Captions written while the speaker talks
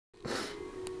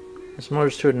This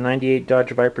motor's to a 98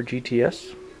 Dodge Viper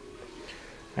GTS.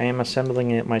 I am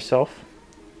assembling it myself.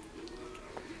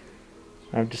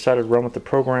 I've decided to run with the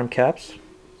program caps.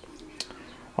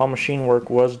 All machine work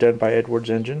was done by Edwards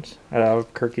Engines at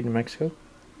Albuquerque, New Mexico.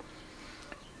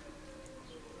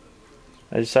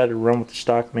 I decided to run with the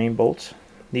stock main bolts.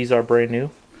 These are brand new,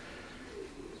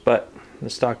 but the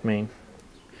stock main.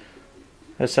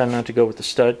 I decided not to go with the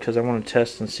stud because I want to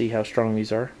test and see how strong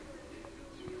these are.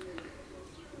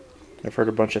 I've heard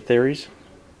a bunch of theories,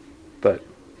 but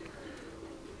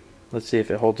let's see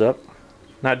if it holds up.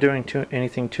 Not doing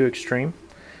anything too extreme.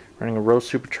 Running a Rose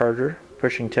supercharger,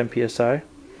 pushing 10 psi.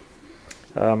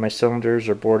 My cylinders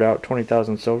are bored out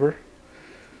 20,000 silver.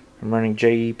 I'm running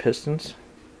JE pistons.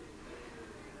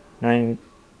 9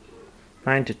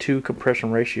 to 2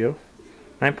 compression ratio.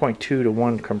 9.2 to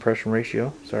 1 compression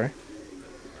ratio, sorry.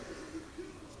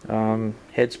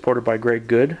 Head supported by Greg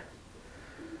Good.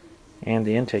 And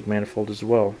the intake manifold as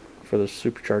well for the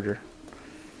supercharger.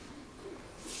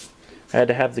 I had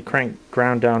to have the crank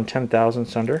ground down 10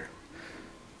 thousandths under.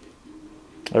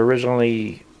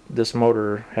 Originally this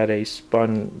motor had a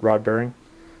spun rod bearing,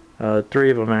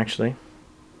 3 of them actually,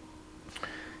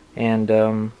 and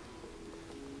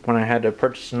when I had to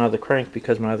purchase another crank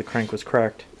because my other crank was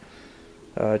cracked,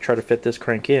 I tried to fit this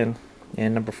crank in,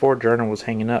 and number 4 journal was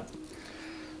hanging up.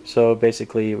 So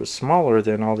basically it was smaller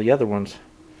than all the other ones.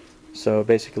 So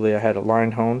basically I had a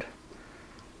line honed,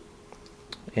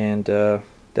 and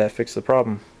that fixed the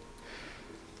problem.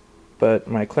 But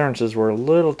my clearances were a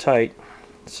little tight,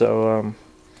 so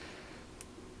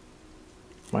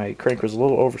my crank was a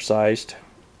little oversized.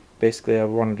 Basically I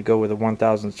wanted to go with a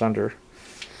 1,000ths under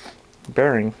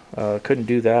bearing. Couldn't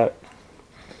do that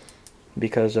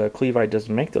because Clevite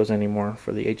doesn't make those anymore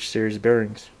for the H series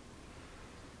bearings.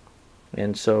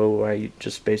 And so I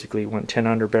just basically went 10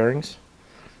 under bearings.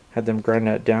 Had them grind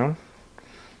that down,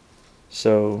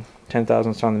 so 10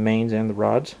 thousandths on the mains and the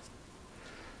rods.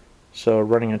 So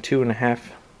running a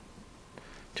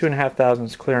 2.5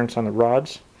 thousandths clearance on the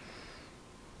rods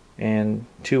and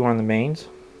 2 on the mains.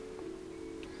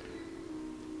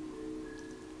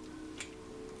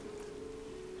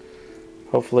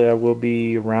 Hopefully I will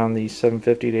be around the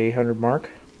 750 to 800 mark.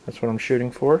 That's what I'm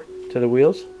shooting for to the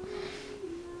wheels.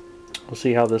 We'll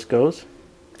see how this goes.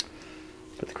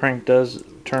 But the crank does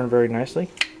turn very nicely.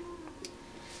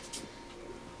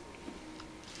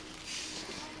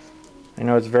 I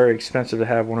know it's very expensive to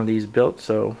have one of these built,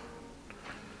 so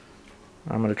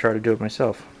I'm going to try to do it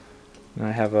myself. And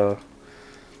I have a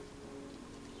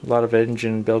lot of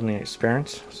engine building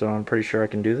experience, so I'm pretty sure I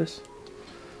can do this.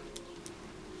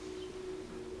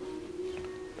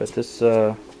 But this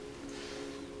will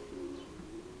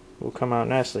come out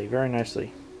nicely, very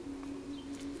nicely.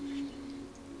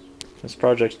 This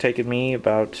project's taken me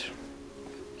about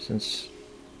since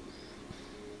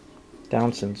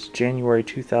January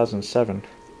 2007.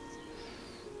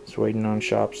 Just waiting on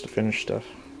shops to finish stuff.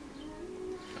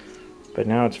 But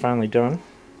now it's finally done.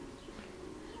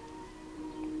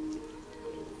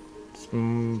 It's,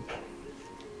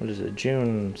 what is it,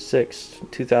 June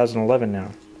 6th, 2011 now.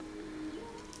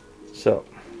 So,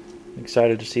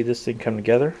 excited to see this thing come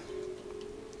together.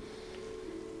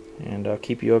 And I'll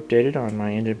keep you updated on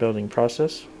my engine building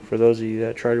process for those of you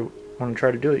that want to try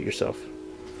to do it yourself.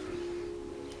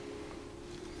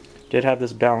 Did have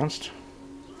this balanced,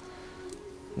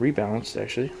 rebalanced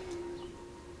actually.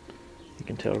 You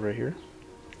can tell right here.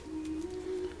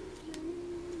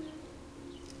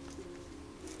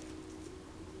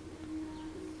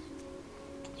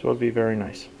 So it'll be very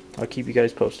nice. I'll keep you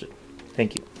guys posted.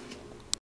 Thank you.